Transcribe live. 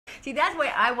See, that's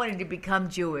why I wanted to become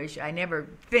Jewish. I never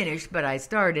finished, but I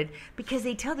started because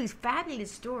they tell these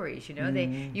fabulous stories. You know,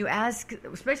 you ask,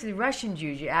 especially Russian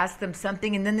Jews, you ask them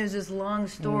something, and then there's this long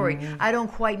story. I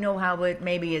don't quite know how it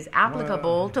maybe is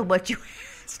applicable to what you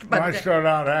asked. But I started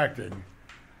out acting,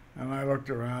 and I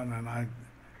looked around and I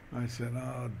said,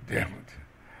 "Oh, damn it!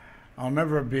 I'll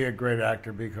never be a great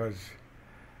actor because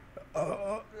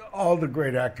all the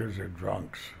great actors are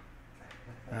drunks."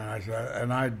 And I said,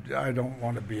 and I don't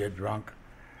want to be a drunk.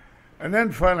 And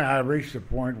then finally I reached a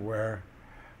point where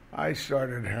I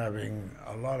started having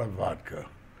a lot of vodka.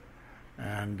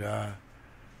 And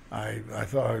I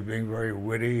thought I was being very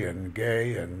witty and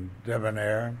gay and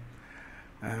debonair.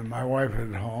 And my wife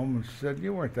at home said,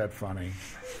 "You weren't that funny."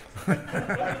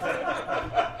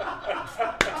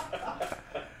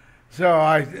 So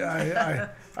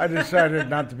I decided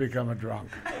not to become a drunk.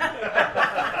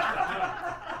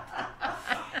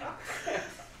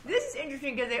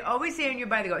 Because they always say on your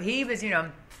bio, they go, he was, you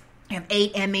have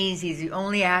 8 Emmys. He's the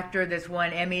only actor that's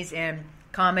won Emmys in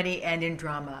comedy and in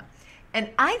drama. And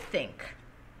I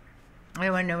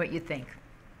want to know what you think.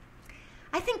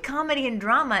 I think comedy and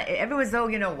drama, everyone's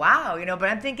wow, but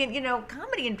I'm thinking,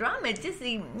 comedy and drama, it's just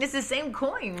the same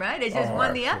coin, right? It's just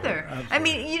one the other. Absolutely.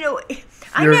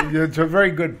 I mean, it's a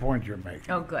very good point you're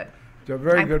making. Oh, good. It's a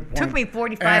very good point. It took me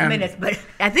 45 minutes, but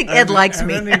I think Ed likes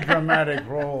me. And any dramatic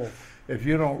role, if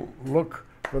you don't look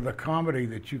for the comedy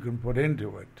that you can put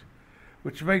into it,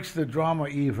 which makes the drama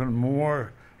even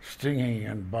more stinging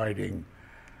and biting,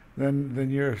 then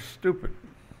you're stupid.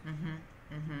 Mm-hmm,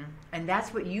 mm-hmm. And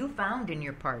that's what you found in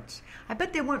your parts. I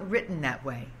bet they weren't written that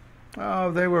way.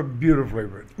 Oh, they were beautifully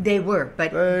written. They were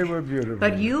beautifully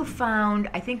But you found,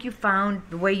 I think you found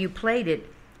the way you played it,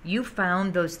 you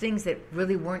found those things that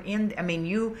really weren't in. I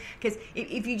mean, because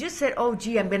if you just said, "Oh,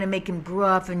 gee, I'm going to make him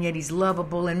gruff and yet he's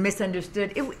lovable and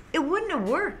misunderstood," it wouldn't have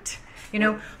worked. When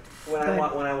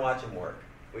I watch him work,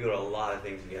 we go to a lot of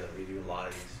things together. We do a lot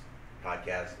of these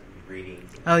podcasts and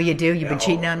readings. Oh, you do? You've been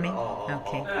cheating on me?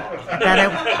 Okay.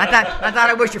 I thought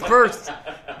I was your first.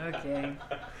 Okay.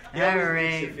 He All always right.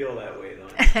 makes you feel that way,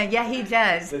 though. Yeah, he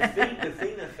does. The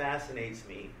thing that fascinates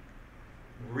me,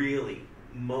 really,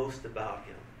 most about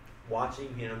him,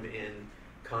 watching him in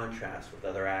contrast with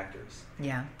other actors,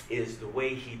 is the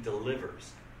way he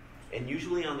delivers. And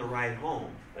usually on the ride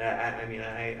home,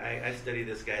 I study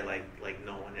this guy like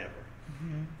no one ever.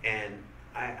 Mm-hmm. And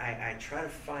I try to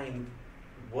find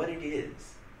what it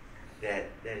is that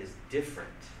is different,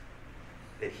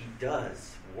 that he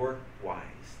does work-wise,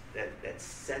 that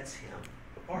sets him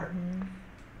apart. Mm-hmm.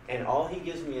 And all he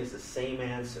gives me is the same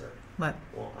answer. What?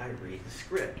 Well, I read the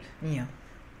script. Yeah.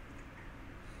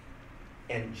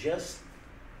 And just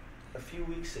a few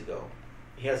weeks ago,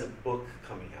 he has a book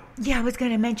coming out. Yeah, I was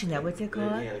going to mention that. What's it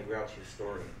called? Yeah, The Grouchy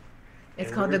Historian.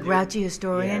 It's called The Grouchy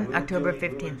Historian, October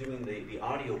 15th. We were doing the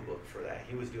audio book for that.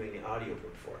 He was doing the audio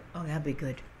book for it. Oh, that'd be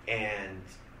good. And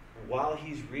while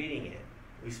he's reading it,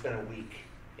 we spent a week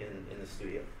in the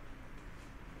studio.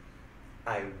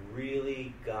 I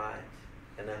really got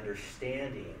an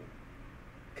understanding,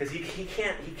 because he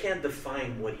can't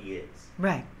define what he is.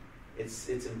 Right. It's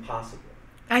impossible.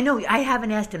 I know. I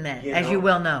haven't asked him that, as you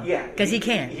well know. Yeah. Because he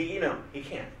can't. He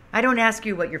can't. I don't ask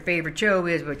you what your favorite show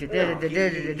is, what you did.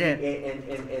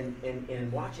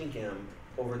 And watching him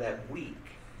over that week,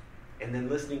 and then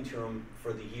listening to him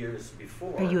for the years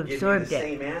before, you absorbed the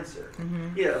same answer.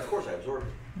 Mm-hmm. Yeah, of course I absorbed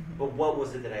it. Mm-hmm. But what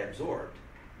was it that I absorbed?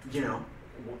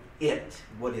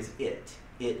 What is it?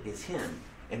 It is him.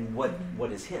 And what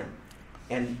is him?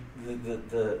 And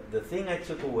the thing I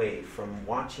took away from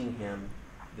watching him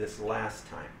this last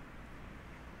time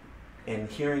and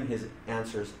hearing his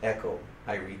answers echo,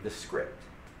 I read the script.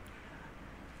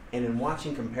 And in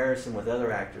watching comparison with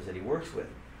other actors that he works with,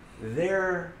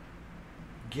 they're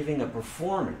giving a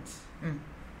performance. Mm.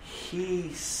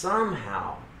 He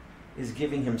somehow is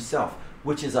giving himself,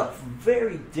 which is a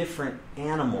very different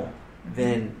animal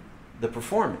than the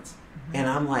performance. Mm-hmm. And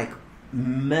I'm like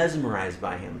mesmerized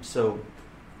by him. So,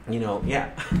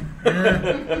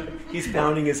 he's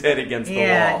pounding his head against the wall.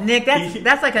 Yeah, Nick,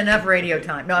 that's like enough radio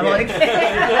time. No, I'm only kidding.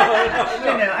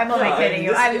 I'm only kidding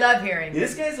you. I love hearing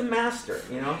this. This guy's a master,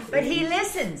 But he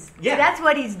listens. Yeah. That's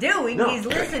what he's doing. No, he's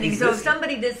listening. So if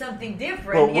somebody does something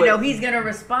different, he's going to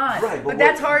respond. Right, but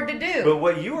that's hard to do. But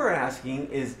what you were asking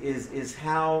is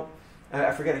how,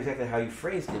 I forget exactly how you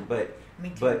phrased it, but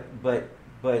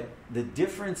the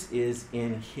difference is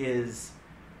in his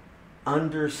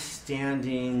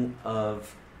understanding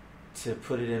of, to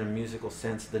put it in a musical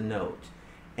sense, the note.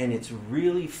 And it's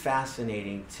really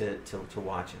fascinating to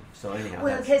watch him. So anyhow,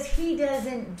 because he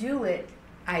doesn't do it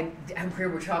I'm here.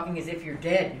 We're talking as if you're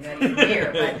dead. You're not even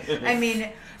here. But I mean,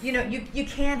 you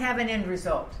can't have an end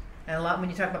result. And a lot when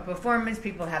you talk about performance,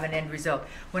 people have an end result.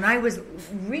 When I was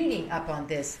reading up on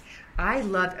this, I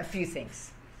loved a few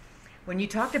things. When you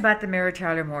talked about the Mary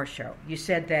Tyler Moore Show, you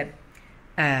said that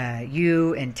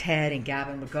you and Ted and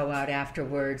Gavin would go out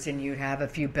afterwards, and you'd have a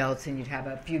few belts and you'd have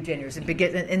a few dinners,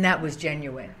 and that was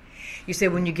genuine. You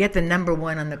said when you get the number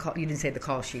one on the call, you didn't say the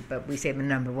call sheet, but we say the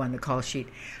number one, the call sheet.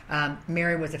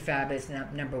 Mary was a fabulous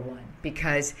number one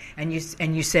because, and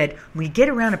you said when you get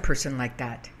around a person like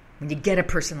that,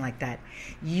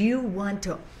 you want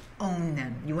to own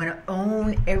them. You want to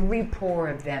own every pore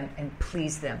of them and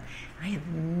please them. I have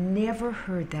never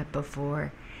heard that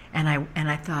before, and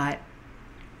I thought,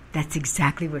 that's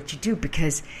exactly what you do,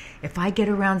 because if I get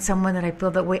around someone that I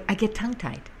feel that way, I get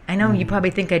tongue-tied. I know you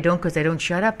probably think I don't because I don't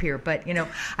shut up here, but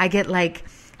I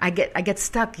get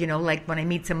stuck. Like when I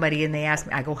meet somebody and they ask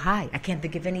me, I go hi. I can't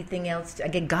think of anything else. I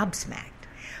get gobsmacked.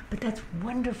 But that's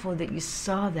wonderful that you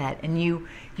saw that and you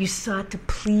sought to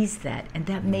please that, and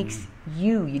that makes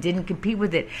you. You didn't compete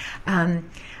with it. I'm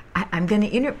going to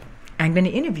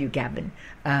interview Gavin.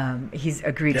 He's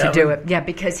agreed to do it. Yeah,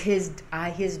 because his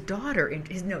daughter,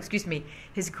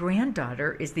 his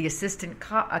granddaughter is the assistant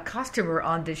costumer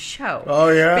on this show. Oh,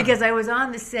 yeah? Because I was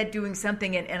on the set doing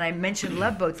something, and I mentioned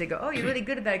Love Boats. They go, oh, you're really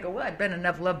good at that. I go, well, I've been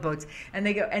enough Love Boats. And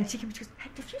they go, and she goes,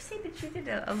 did you say that you did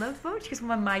a Love Boat? She goes,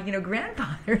 well, my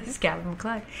grandfather is Gavin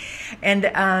McLeod. And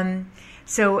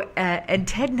and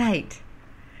Ted Knight,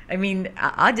 I mean,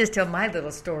 I'll just tell my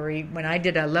little story. When I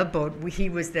did a Love Boat, he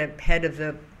was the head of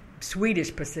the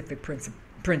Swedish Pacific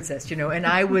Princess, and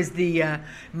I was the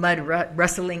mud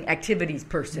wrestling activities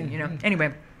person,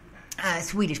 Anyway,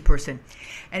 Swedish person.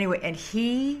 Anyway, and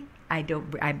I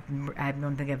don't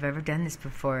think I've ever done this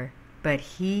before, but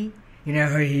he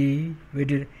would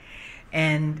do,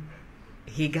 and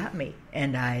he got me,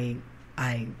 and I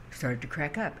started to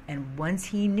crack up, and once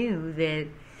he knew that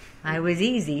I was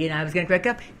easy and I was going to crack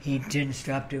up, he didn't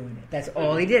stop doing it. That's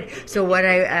all he did. So what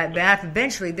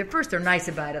eventually, the first they're nice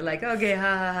about it, like, okay, ha,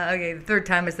 ha, ha, okay. The third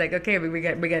time it's like, okay, we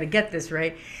got to get this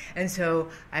right. And so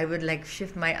I would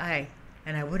shift my eye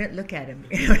and I wouldn't look at him.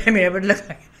 You know what I mean? I would look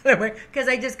because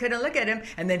I just couldn't look at him,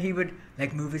 and then he would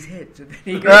move his head so that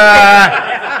he could.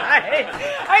 I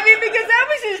mean, because that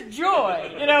was his joy.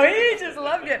 He just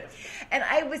loved it. And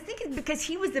I was thinking, because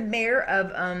he was the mayor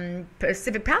of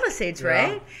Pacific Palisades,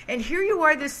 right? Yeah. And here you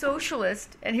are, this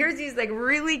socialist, and here's these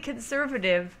really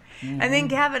conservative. Mm-hmm. And then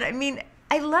Gavin, I mean,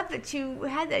 I love that you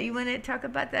had that. You want to talk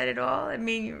about that at all? I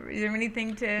mean, is there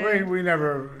anything to? We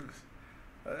never.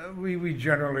 We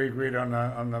generally agreed on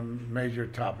the major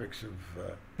topics of.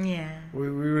 Yeah. We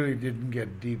really didn't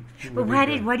get deep. But why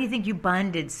do you think you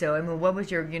bonded so? I mean, what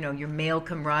was your your male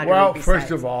camaraderie? Well, besides?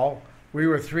 First of all, we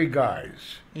were three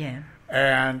guys. Yeah.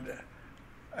 And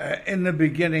in the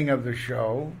beginning of the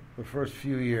show, the first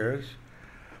few years,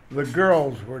 the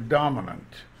girls were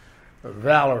dominant.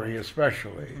 Valerie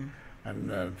especially,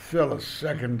 and Phyllis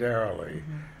secondarily,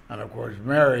 and of course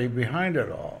Mary behind it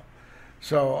all.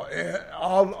 So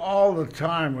all the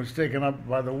time was taken up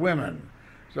by the women.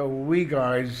 So we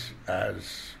guys,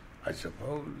 as I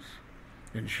suppose,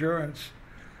 insurance,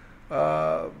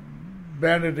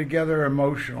 banded together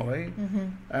emotionally,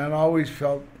 and always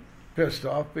felt pissed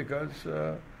off because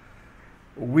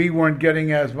we weren't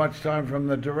getting as much time from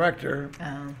the director,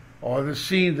 or the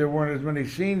scene. There weren't as many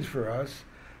scenes for us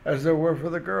as there were for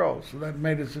the girls. So that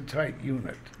made us a tight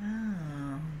unit.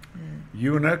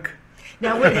 Eunuch.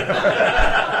 Now, were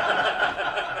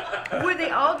they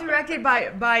all directed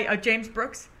by James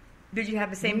Brooks? Did you have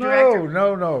the same director?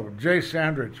 No. Jay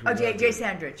Sandrich. Jay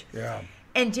Sandrich. Yeah.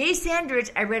 And Jay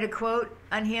Sandrich, I read a quote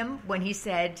on him when he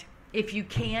said, if you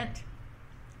can't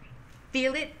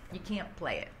feel it, you can't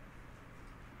play it.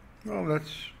 Well,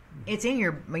 it's in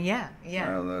your, yeah.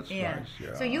 Well, that's nice,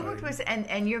 yeah. So you worked with,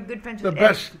 and you're good friends with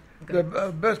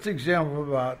the best example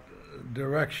about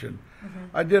direction,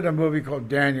 I did a movie called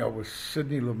Daniel with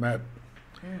Sidney Lumet,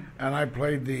 and I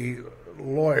played the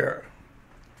lawyer.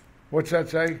 What's that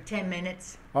say? 10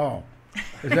 minutes. Oh.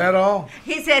 Is that all?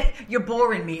 He said, you're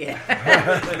boring me. Speed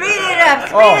it up.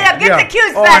 Get the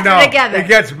cues faster together. It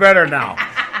gets better now.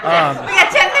 We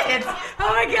got 10 minutes. Oh,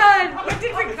 my God. What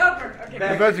did we cover? Okay.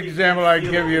 The best example I can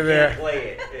give you there.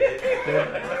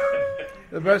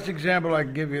 The best example I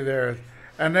can give you there,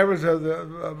 and there was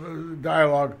a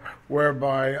dialogue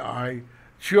whereby I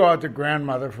chew out the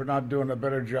grandmother for not doing a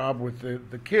better job with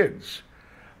the kids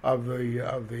of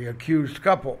the accused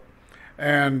couple,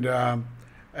 and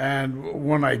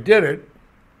when I did it,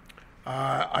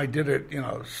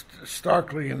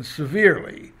 starkly and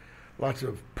severely, lots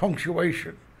of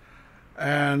punctuation,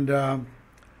 and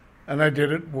I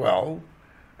did it well.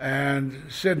 And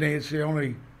Sidney, it's the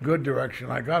only good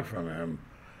direction I got from him,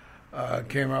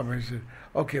 came up and he said,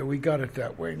 "Okay, we got it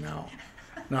that way now.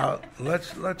 Now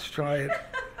let's try it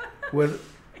with."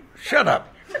 Shut up!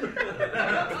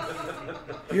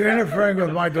 You're interfering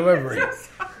with my delivery.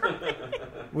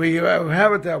 We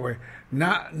have it that way.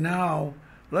 Now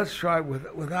let's try it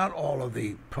without all of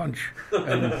the punch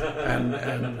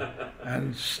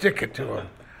and stick it to him,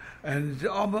 and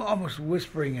almost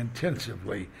whispering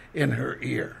intensively in her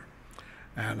ear.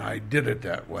 And I did it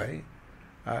that way.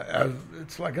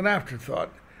 It's like an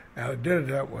afterthought. And I did it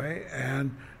that way,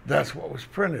 and that's what was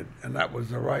printed, and that was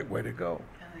the right way to go.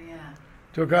 Oh, yeah.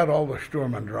 Took out all the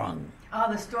Sturm und Drang.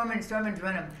 Oh, the Storm and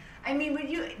Drunum. I mean,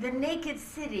 the Naked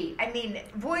City. I mean,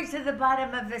 Voyage to the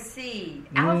Bottom of the Sea.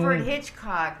 Alfred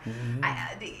Hitchcock.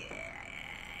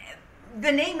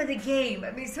 The Name of the Game.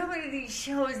 I mean, so many of these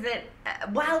shows that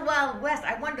Wild Wild West.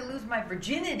 I wanted to lose my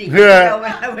virginity. You know,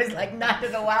 when I was like not to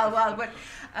the Wild Wild West.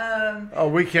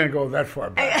 We can't go that far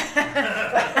back.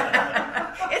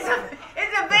 It's a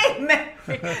vague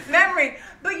memory.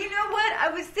 But you know what? I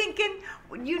was thinking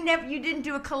you didn't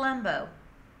do a Columbo.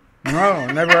 No,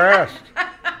 never asked.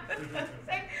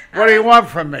 What do you want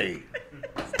from me?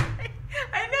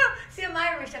 I know. See, I'm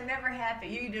Irish. I'm never happy.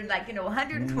 You do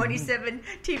 127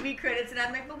 TV credits, and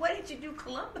I'm like, but why didn't you do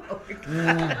Columbo?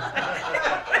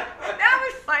 That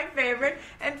was my favorite,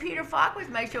 and Peter Falk was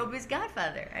my showbiz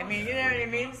godfather. I mean, you know what I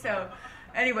mean? So,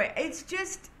 anyway, it's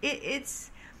just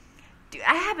it's.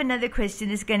 I have another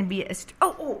question. It's going to be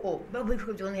but we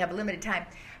only have a limited time.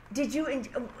 Did you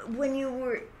when you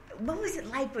were? What was it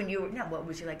like when you were, not what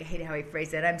was you like, I hate how I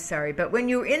phrase that, I'm sorry, but when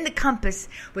you were in the Compass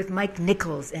with Mike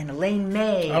Nichols and Elaine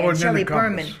May and Shelley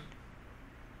Berman?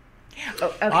 Oh,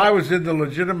 okay. I was in the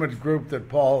legitimate group that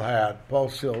Paul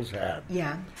Sills had.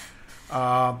 Yeah.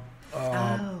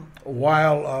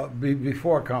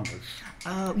 Before Compass.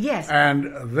 Oh, yes.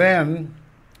 And then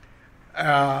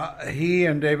he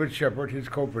and David Shepard, his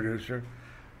co-producer,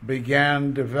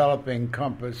 began developing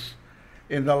Compass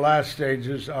in the last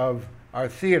stages of our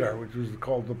theater, which was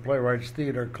called the Playwrights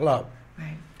Theater Club.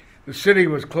 Right. The city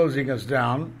was closing us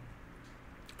down,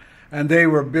 and they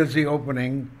were busy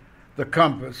opening the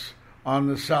Compass on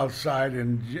the south side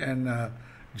in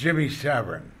Jimmy's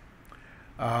Tavern.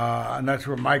 And that's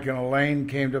where Mike and Elaine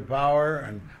came to power,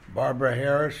 and Barbara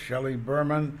Harris, Shelley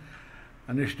Berman,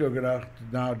 Anishtogadach,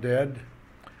 now dead,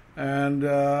 and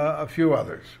a few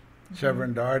others,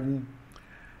 Severin Darden.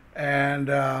 And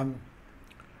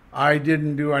I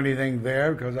didn't do anything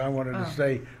there because I wanted to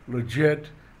stay legit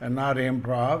and not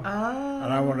improv. Oh.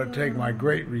 And I wanted to take my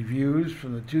great reviews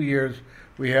from the 2 years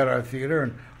we had our theater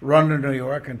and run to New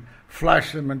York and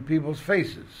flash them in people's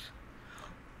faces.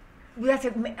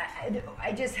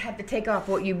 I just have to take off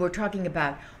what you were talking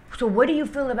about. So what do you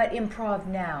feel about improv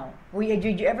now?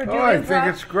 Did you ever do improv? I think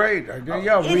it's great. I do.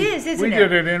 Yeah, it is, isn't it? We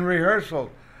did it in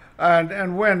rehearsal.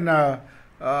 And when...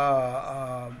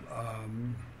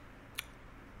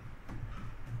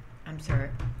 I'm sorry.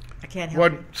 I can't help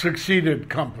What you. succeeded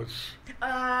Compass?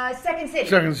 Second City.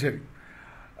 Second City.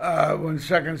 When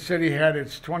Second City had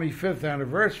its 25th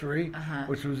anniversary,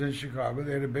 which was in Chicago,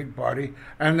 they had a big party,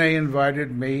 and they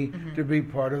invited me to be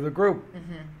part of the group.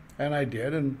 And I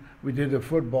did, and we did a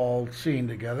football scene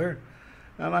together,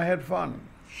 and I had fun.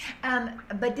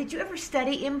 But did you ever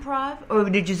study improv, or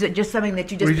did you just something that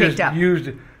you just picked up? We just used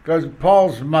it, because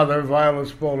Paul's mother, Viola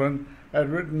Spolin, had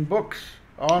written books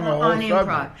on the whole improv.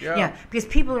 subject. Yeah, because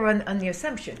people are on the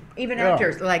assumption, even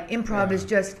actors, like improv is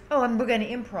just, we're going to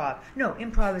improv. No,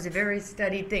 improv is a very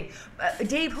studied thing.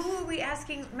 Dave, who were we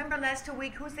asking? Remember last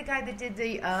week, who's the guy that did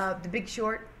the Big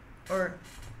Short, or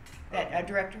that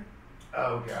director?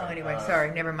 Oh, God. Oh, anyway,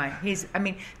 sorry, never mind.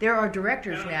 There are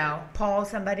directors now. Paul,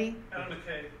 somebody? Alan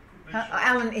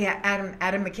McKay.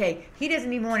 Adam McKay. He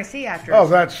doesn't even want to see actors. Oh,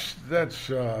 that's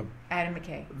Adam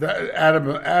McKay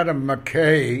Adam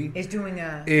McKay is doing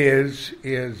a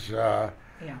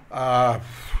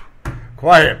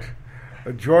quiet.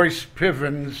 Joyce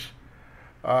Piven's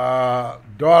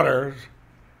daughter's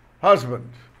husband.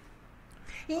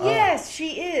 Yes,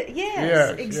 she is.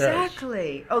 Yes,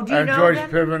 exactly. Yes. Oh, do you and know Joyce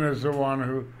them? Piven is the one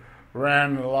who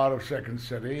ran a lot of Second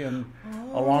City, and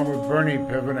along with Bernie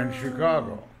Piven in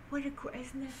Chicago.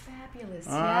 Isn't that fabulous?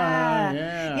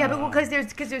 Yeah. But because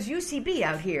there's UCB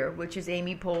out here, which is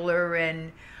Amy Poehler,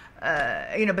 and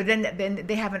but then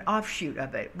they have an offshoot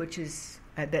of it, which is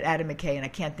that Adam McKay, and I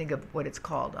can't think of what it's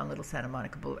called on Little Santa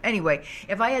Monica Boulevard. Anyway,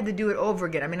 if I had to do it over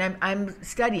again, I'm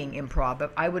studying improv,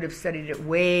 but I would have studied it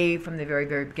way from the very,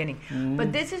 very beginning.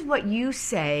 But this is what you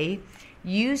say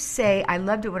You say, I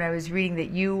loved it when I was reading that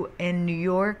you in New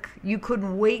York, you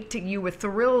couldn't wait to, you were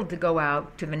thrilled to go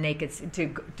out to the naked,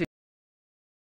 to